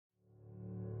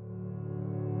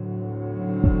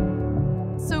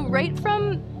right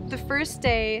from the first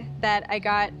day that I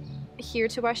got here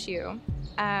to WashU,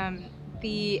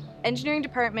 the engineering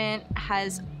department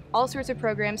has all sorts of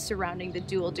programs surrounding the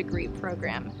dual degree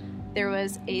program. There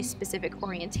was a specific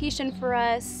orientation for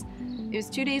us. It was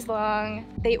 2 days long.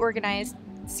 They organized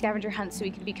scavenger hunts so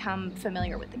we could become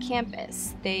familiar with the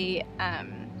campus. They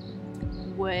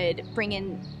would bring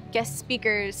in guest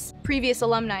speakers, previous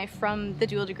alumni from the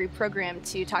dual degree program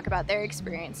to talk about their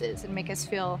experiences and make us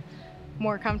feel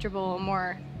more comfortable,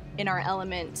 more in our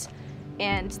element.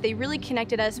 And they really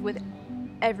connected us with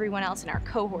everyone else in our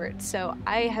cohort. So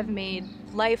I have made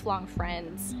lifelong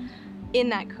friends in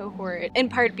that cohort, in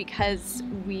part because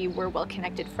we were well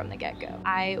connected from the get-go.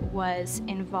 I was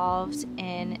involved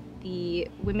in the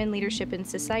Women Leadership in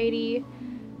Society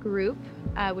group,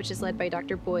 which is led by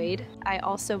Dr. Boyd. I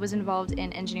also was involved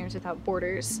in Engineers Without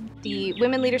Borders. The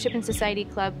Women Leadership in Society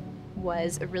Club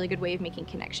was a really good way of making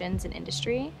connections in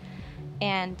industry,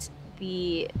 and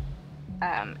the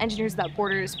Engineers Without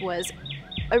Borders was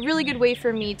a really good way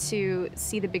for me to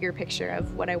see the bigger picture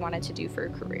of what I wanted to do for a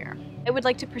career. I would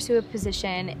like to pursue a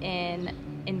position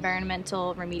in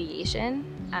environmental remediation.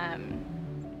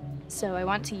 So I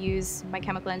want to use my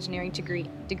chemical engineering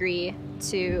degree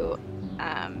to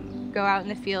go out in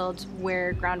the field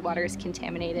where groundwater is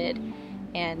contaminated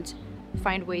and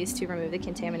find ways to remove the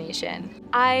contamination.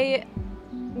 I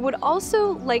would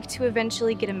also like to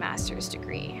eventually get a master's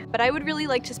degree, but I would really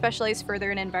like to specialize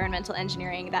further in environmental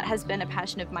engineering. That has been a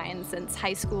passion of mine since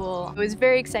high school. It was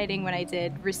very exciting when I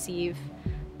did receive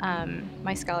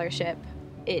my scholarship.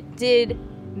 It did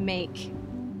make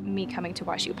me coming to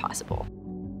WashU possible.